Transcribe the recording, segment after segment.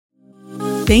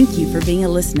Thank you for being a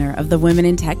listener of the Women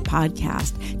in Tech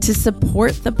podcast. To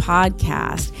support the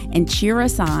podcast and cheer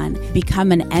us on,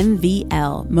 become an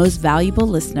MVL, Most Valuable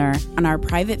Listener, on our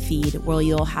private feed where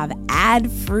you'll have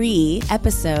ad-free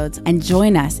episodes and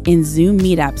join us in Zoom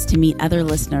meetups to meet other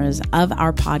listeners of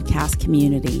our podcast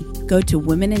community. Go to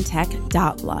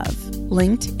womenintech.love,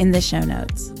 linked in the show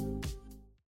notes.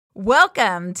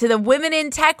 Welcome to the Women in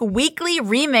Tech Weekly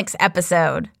Remix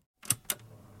episode.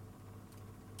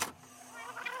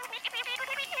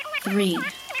 3,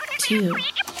 2,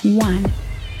 1.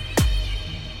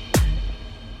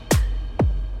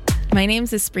 My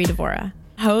name's Espree Devora,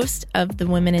 host of the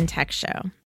Women in Tech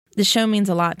Show. The show means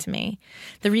a lot to me.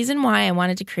 The reason why I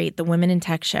wanted to create the Women in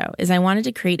Tech Show is I wanted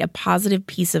to create a positive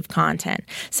piece of content,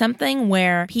 something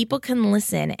where people can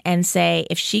listen and say,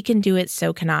 if she can do it,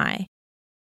 so can I.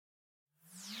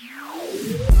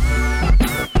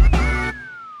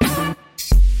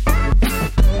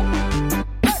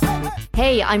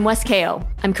 Hey, I'm Wes Kao.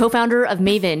 I'm co-founder of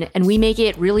Maven, and we make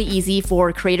it really easy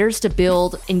for creators to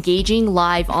build engaging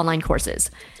live online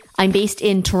courses. I'm based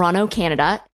in Toronto,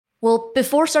 Canada. Well,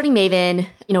 before starting Maven,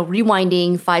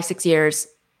 rewinding 5-6 years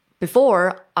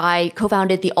before, I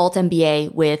co-founded the Alt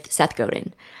MBA with Seth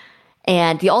Godin.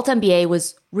 And the Alt MBA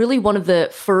was really one of the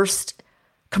first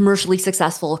commercially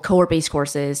successful cohort-based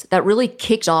courses that really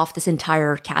kicked off this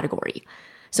entire category.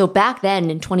 So back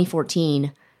then in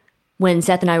 2014, when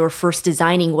Seth and I were first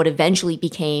designing what eventually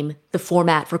became the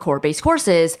format for cohort-based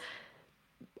courses,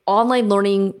 online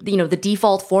learning, the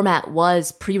default format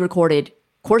was pre-recorded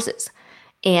courses.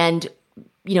 And,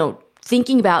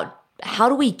 thinking about how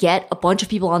do we get a bunch of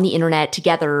people on the internet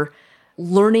together,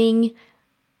 learning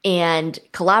and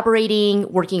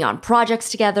collaborating, working on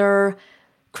projects together,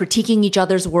 critiquing each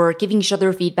other's work, giving each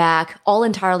other feedback, all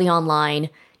entirely online,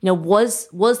 was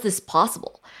this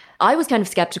possible? I was kind of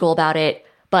skeptical about it,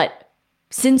 but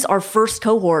since our first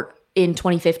cohort in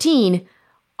 2015,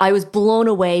 I was blown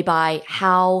away by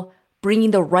how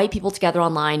bringing the right people together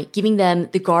online, giving them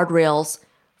the guardrails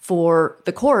for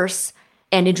the course,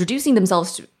 and introducing them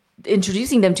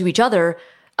to each other,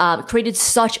 created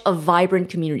such a vibrant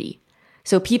community.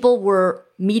 So people were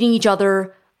meeting each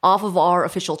other off of our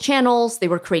official channels. They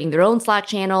were creating their own Slack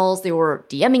channels. They were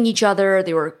DMing each other.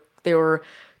 They were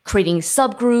creating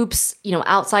subgroups,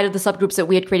 outside of the subgroups that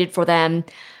we had created for them.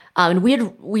 And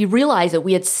we realized that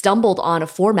we had stumbled on a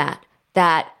format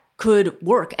that could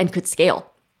work and could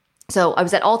scale. So I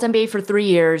was at Alt MBA for 3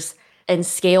 years and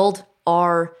scaled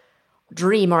our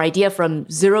dream, our idea, from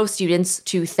 0 students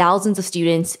to thousands of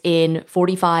students in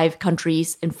 45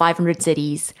 countries and 500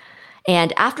 cities.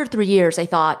 And after 3 years, I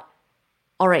thought,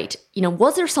 all right,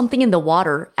 was there something in the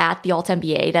water at the Alt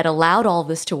MBA that allowed all of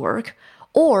this to work?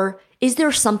 Or is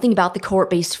there something about the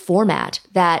cohort-based format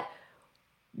that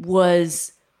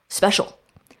was special?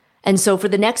 And so for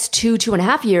the next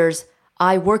 2.5 years,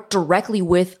 I worked directly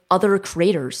with other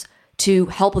creators to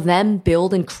help them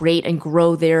build and create and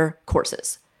grow their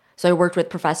courses. So I worked with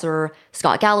Professor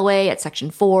Scott Galloway at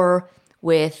Section 4,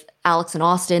 with Alex and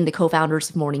Austin, the co-founders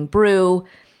of Morning Brew,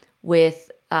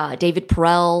 with David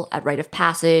Perel at Rite of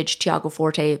Passage, Tiago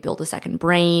Forte of Build a Second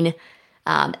Brain,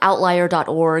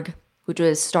 Outlier.org, which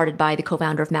was started by the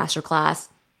co-founder of Masterclass.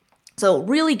 So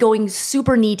really going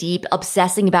super knee-deep,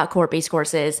 obsessing about cohort-based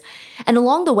courses. And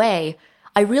along the way,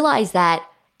 I realized that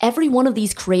every one of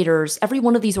these creators, every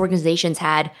one of these organizations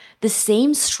had the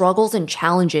same struggles and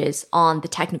challenges on the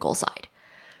technical side.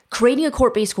 Creating a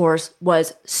cohort-based course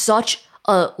was such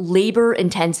a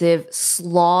labor-intensive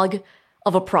slog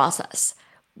of a process.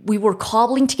 We were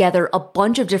cobbling together a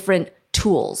bunch of different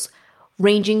tools,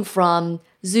 ranging from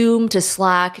Zoom to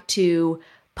Slack to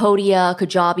Podia,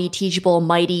 Kajabi, Teachable,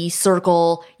 Mighty,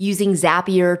 Circle, using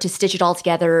Zapier to stitch it all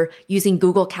together, using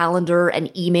Google Calendar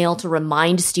and email to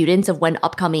remind students of when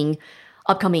upcoming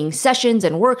sessions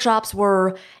and workshops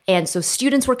were. And so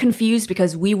students were confused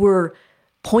because we were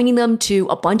pointing them to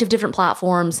a bunch of different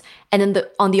platforms. And then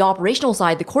on the operational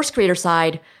side, the course creator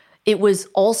side, it was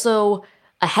also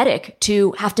a headache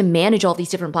to have to manage all these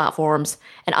different platforms.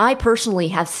 And I personally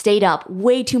have stayed up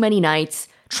way too many nights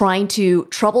trying to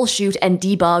troubleshoot and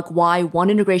debug why one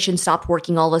integration stopped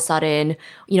working all of a sudden,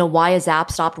 why a Zap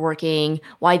stopped working,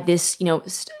 why this,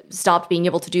 stopped being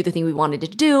able to do the thing we wanted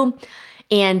it to do.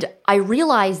 And I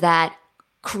realized that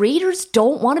creators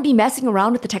don't want to be messing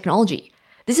around with the technology.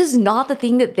 This is not the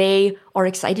thing that they are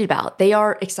excited about. They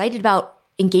are excited about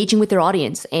engaging with their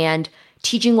audience and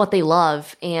teaching what they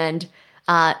love and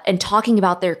talking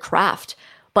about their craft,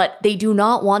 but they do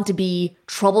not want to be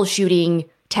troubleshooting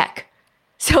tech.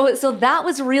 So that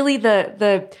was really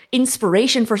the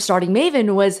inspiration for starting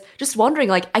Maven, was just wondering,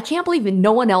 like, I can't believe that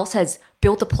no one else has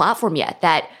built a platform yet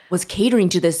that was catering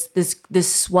to this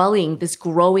swelling, this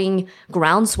growing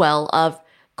groundswell of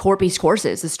court-based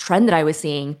courses, this trend that I was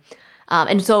seeing.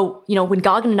 And so, when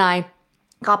Gagan and I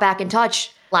got back in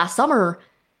touch last summer,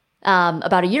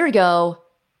 about a year ago,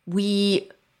 we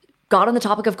got on the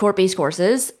topic of court-based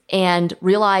courses and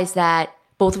realized that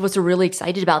both of us are really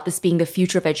excited about this being the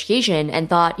future of education, and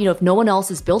thought, if no one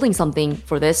else is building something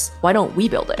for this, why don't we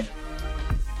build it?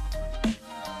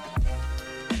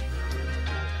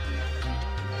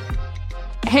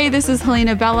 Hey, this is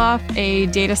Helena Beloff, a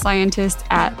data scientist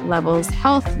at Levels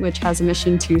Health, which has a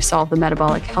mission to solve the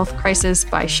metabolic health crisis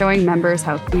by showing members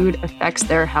how food affects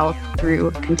their health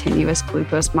through continuous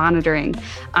glucose monitoring.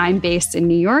 I'm based in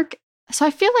New York, so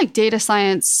I feel like data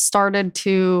science started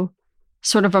to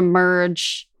sort of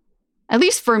emerge, at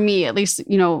least for me,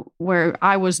 where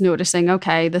I was noticing,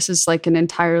 okay, this is like an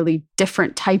entirely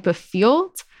different type of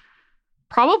field,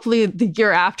 probably the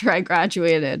year after I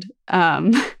graduated.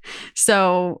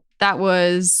 So that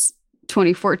was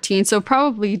 2014. So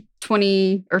probably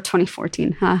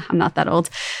 2014. I'm not that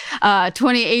old.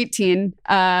 2018.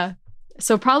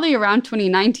 So probably around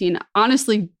 2019,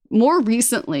 honestly, more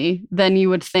recently than you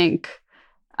would think.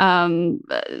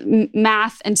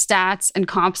 Math and stats and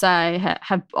comp sci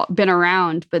have been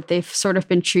around, but they've sort of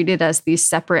been treated as these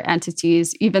separate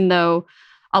entities, even though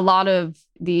a lot of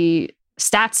the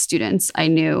stats students I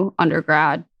knew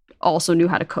undergrad also knew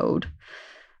how to code.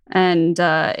 And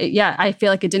I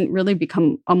feel like it didn't really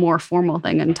become a more formal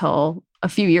thing until a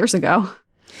few years ago.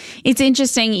 It's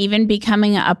interesting, even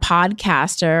becoming a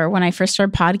podcaster. When I first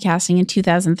started podcasting in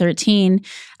 2013,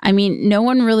 I mean, no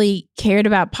one really cared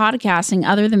about podcasting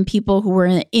other than people who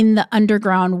were in the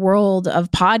underground world of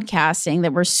podcasting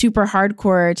that were super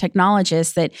hardcore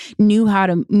technologists that knew how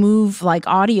to move like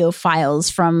audio files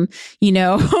from,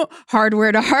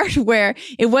 hardware to hardware.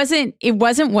 It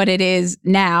wasn't what it is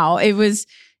now. It was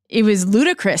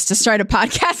ludicrous to start a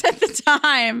podcast at the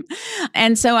time.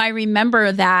 And so I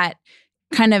remember that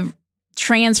kind of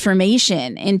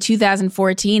transformation in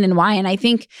 2014 and why. And I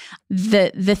think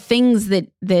the things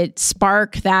that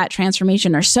spark that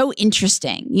transformation are so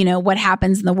interesting. What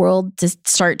happens in the world to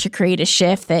start to create a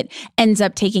shift that ends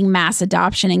up taking mass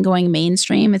adoption and going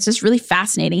mainstream. It's just really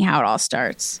fascinating how it all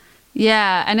starts.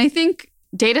 Yeah. And I think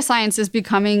data science is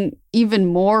becoming even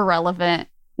more relevant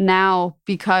now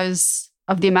because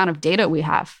of the amount of data we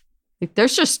have. Like,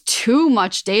 there's just too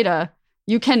much data.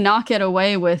 You cannot get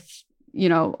away with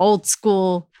old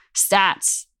school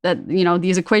stats that,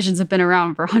 these equations have been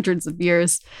around for hundreds of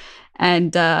years.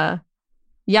 And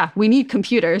we need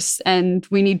computers and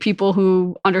we need people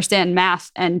who understand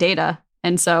math and data.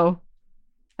 And so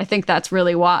I think that's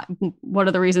really one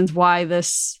of the reasons why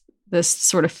this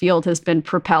sort of field has been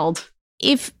propelled.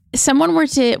 If someone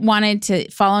wanted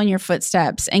to follow in your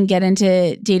footsteps and get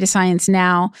into data science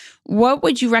now, what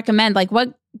would you recommend? Like,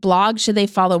 what blogs should they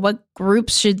follow? What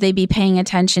groups should they be paying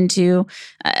attention to?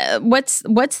 What's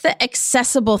the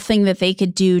accessible thing that they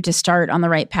could do to start on the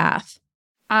right path?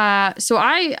 So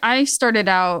I started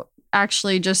out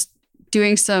actually just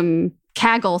doing some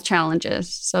Kaggle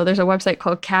challenges. So there's a website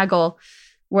called Kaggle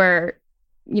where,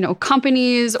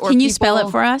 companies or Can you spell it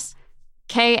for us?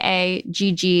 Kaggle,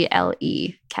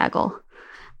 Kaggle.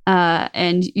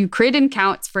 And you create an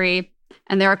account, it's free.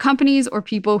 And there are companies or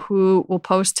people who will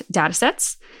post data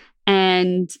sets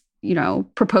and,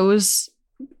 propose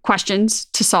questions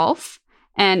to solve.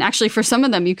 And actually, for some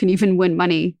of them, you can even win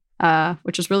money,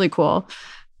 which is really cool.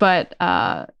 But,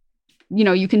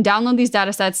 you can download these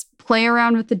data sets, play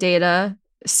around with the data,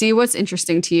 see what's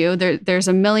interesting to you. There's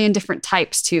a million different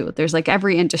types, too. There's like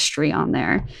every industry on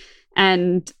there.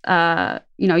 And,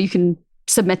 you can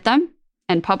submit them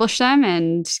and publish them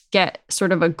and get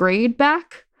sort of a grade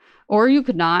back. Or you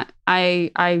could not.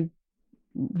 I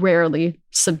rarely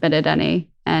submitted any.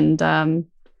 And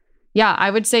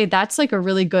I would say that's like a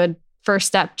really good first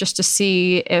step just to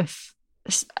see if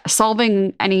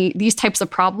solving these types of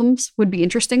problems would be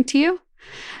interesting to you.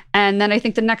 And then I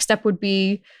think the next step would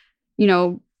be,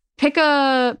 pick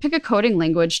a coding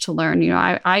language to learn.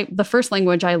 The first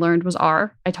language I learned was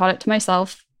R. I taught it to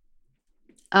myself.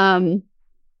 But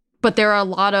there are a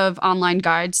lot of online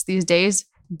guides these days.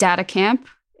 DataCamp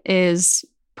is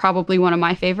probably one of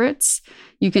my favorites.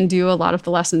 You can do a lot of the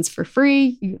lessons for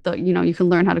free. You can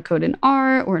learn how to code in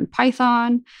R or in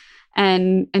Python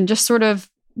and just sort of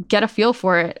get a feel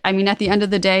for it. I mean, at the end of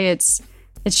the day, it's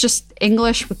just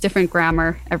English with different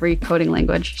grammar, every coding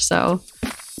language. So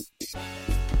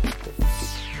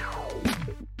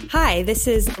Hi, this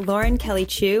is Lauren Kelly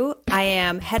Chu. I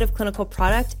am head of clinical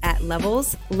product at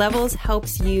Levels. Levels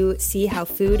helps you see how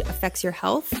food affects your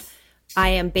health. I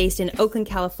am based in Oakland,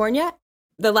 California.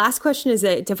 The last question is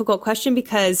a difficult question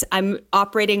because I'm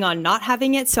operating on not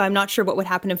having it, so I'm not sure what would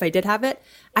happen if I did have it.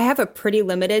 I have a pretty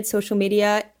limited social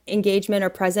media engagement or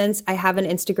presence. I have an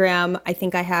Instagram. I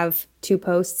think I have 2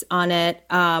 posts on it.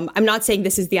 I'm not saying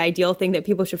this is the ideal thing that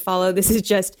people should follow. This is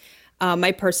just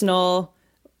my personal...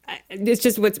 It's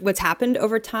just what's happened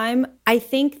over time. I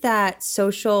think that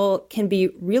social can be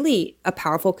really a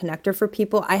powerful connector for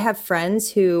people. I have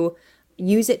friends who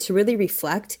use it to really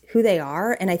reflect who they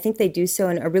are, and I think they do so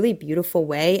in a really beautiful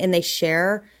way, and they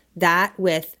share that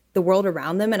with the world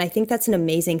around them, and I think that's an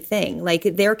amazing thing. Like,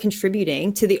 they're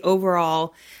contributing to the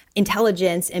overall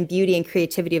intelligence and beauty and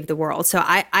creativity of the world. So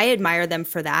I admire them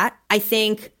for that. I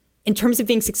think in terms of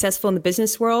being successful in the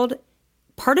business world,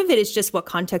 part of it is just what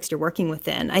context you're working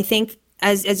within. I think,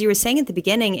 as you were saying at the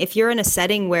beginning, if you're in a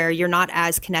setting where you're not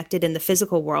as connected in the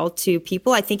physical world to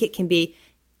people, I think it can be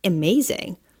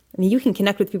amazing. I mean, you can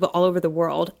connect with people all over the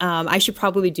world. I should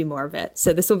probably do more of it.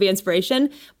 So this will be inspiration.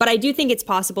 But I do think it's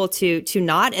possible to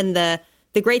not. And the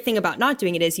great thing about not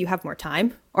doing it is you have more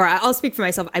time. Or I'll speak for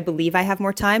myself. I believe I have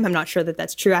more time. I'm not sure that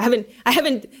that's true. I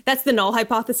haven't, that's the null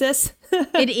hypothesis.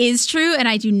 It is true. And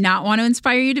I do not want to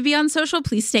inspire you to be on social.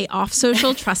 Please stay off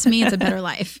social. Trust me, it's a better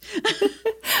life.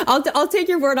 I'll take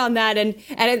your word on that. And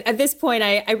at this point,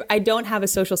 I don't have a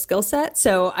social skill set.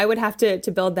 So I would have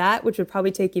to build that, which would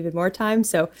probably take even more time.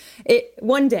 So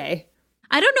one day.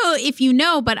 I don't know if you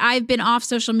know, but I've been off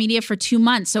social media for 2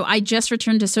 months. So I just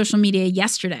returned to social media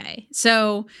yesterday.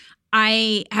 So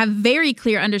I have very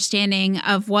clear understanding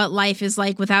of what life is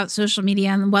like without social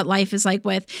media and what life is like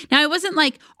with. Now, I wasn't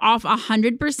like off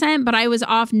 100%, but I was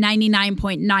off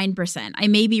 99.9%. I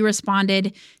maybe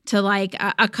responded to like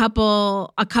a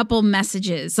couple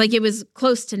messages. Like, it was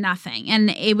close to nothing.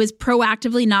 And it was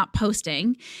proactively not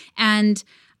posting. And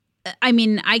I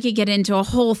mean, I could get into a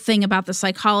whole thing about the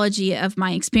psychology of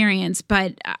my experience,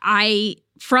 but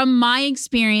from my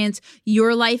experience,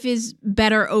 your life is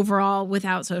better overall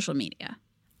without social media.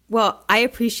 Well, I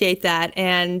appreciate that.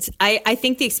 And I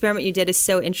think the experiment you did is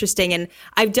so interesting. And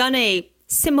I've done a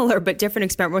similar but different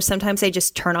experiment where sometimes I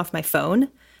just turn off my phone,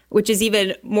 which is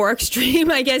even more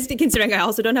extreme, I guess, considering I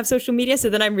also don't have social media.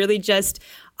 So then I'm really just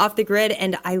off the grid.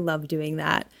 And I love doing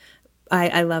that.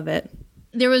 I love it.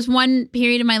 There was one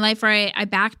period in my life where I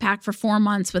backpacked for 4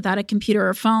 months without a computer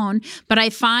or phone. But I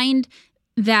find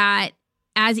that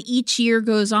as each year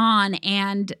goes on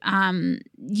and,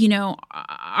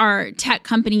 our tech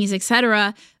companies, et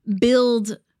cetera,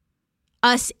 build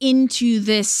us into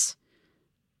this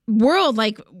world,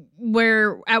 like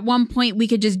where at one point we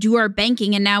could just do our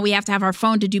banking and now we have to have our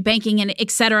phone to do banking and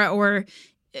et cetera, or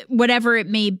whatever it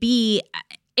may be.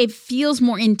 It feels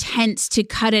more intense to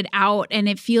cut it out, and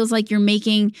it feels like you're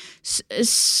making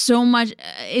so much.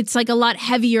 It's like a lot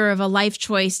heavier of a life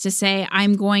choice to say,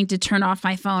 I'm going to turn off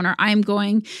my phone, or I'm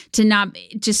going to not.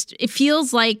 Just, it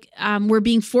feels like we're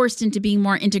being forced into being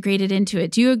more integrated into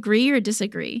it. Do you agree or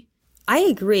disagree? I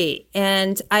agree.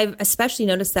 And I've especially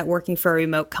noticed that working for a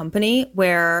remote company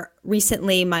where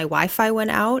recently my Wi-Fi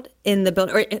went out in the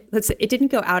building. Or it didn't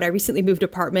go out. I recently moved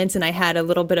apartments and I had a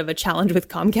little bit of a challenge with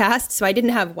Comcast. So I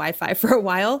didn't have Wi-Fi for a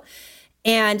while.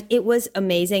 And it was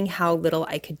amazing how little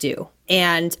I could do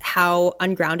and how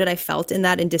ungrounded I felt in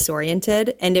that and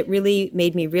disoriented. And it really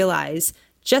made me realize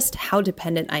just how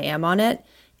dependent I am on it.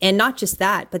 And not just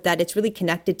that, but that it's really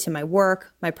connected to my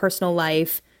work, my personal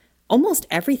life, almost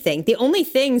everything. The only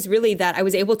things really that I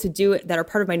was able to do that are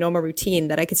part of my normal routine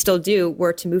that I could still do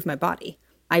were to move my body.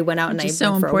 I went out and I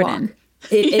went for a walk.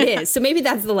 It is. So maybe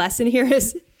that's the lesson here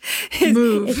is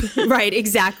move. Right,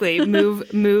 exactly. Move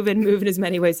and move in as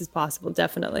many ways as possible.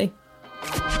 Definitely.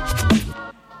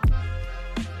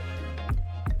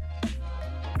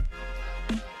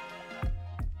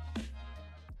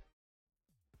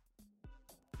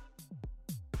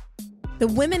 The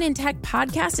Women in Tech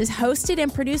podcast is hosted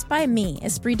and produced by me,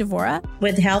 Esprit Devora,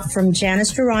 with help from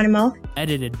Janice Geronimo.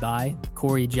 Edited by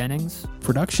Corey Jennings.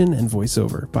 Production and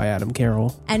voiceover by Adam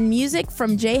Carroll. And music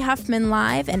from Jay Huffman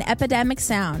Live and Epidemic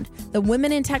Sound. The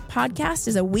Women in Tech podcast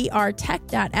is a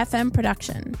wearetech.fm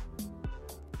production.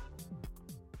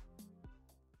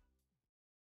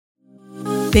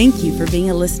 Thank you for being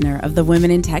a listener of the Women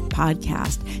in Tech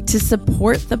podcast. To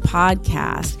support the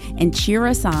podcast and cheer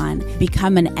us on,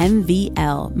 become an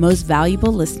MVL, Most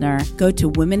Valuable Listener, go to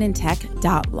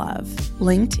womenintech.love,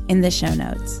 linked in the show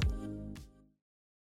notes.